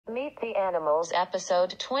Meet the Animals,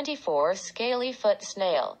 Episode 24, Scaly Foot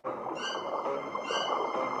Snail.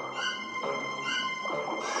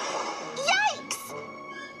 Yikes!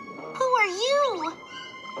 Who are you?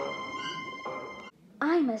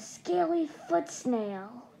 I'm a scaly foot snail.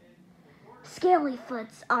 Scaly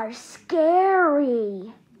foots are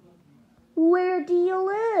scary. Where do you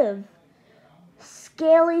live?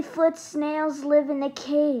 Scaly foot snails live in a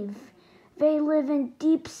cave. They live in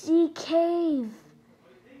deep sea cave.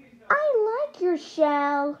 I like your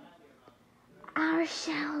shell. Our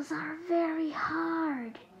shells are very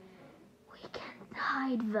hard. We can't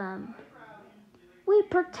hide them. We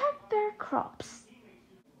protect their crops.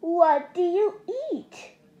 What do you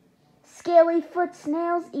eat? Scaly foot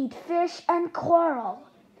snails eat fish and coral.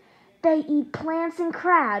 They eat plants and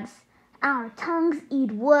crabs. Our tongues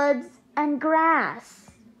eat woods and grass.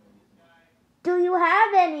 Do you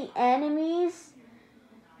have any enemies?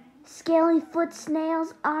 Scaly foot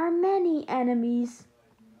snails are many enemies.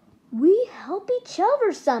 We help each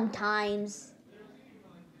other sometimes.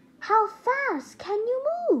 How fast can you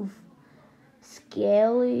move?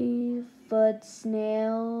 Scaly foot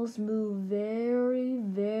snails move very,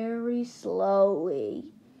 very slowly.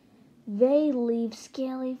 They leave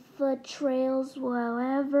scaly foot trails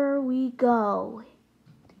wherever we go.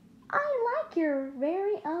 I like your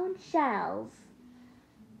very own shells.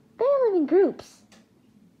 They live in groups.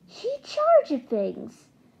 He charges things.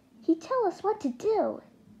 He tells us what to do.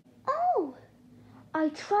 Oh, I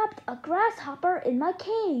trapped a grasshopper in my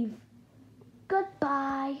cave.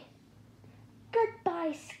 Goodbye.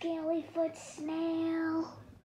 Goodbye, scaly foot snail.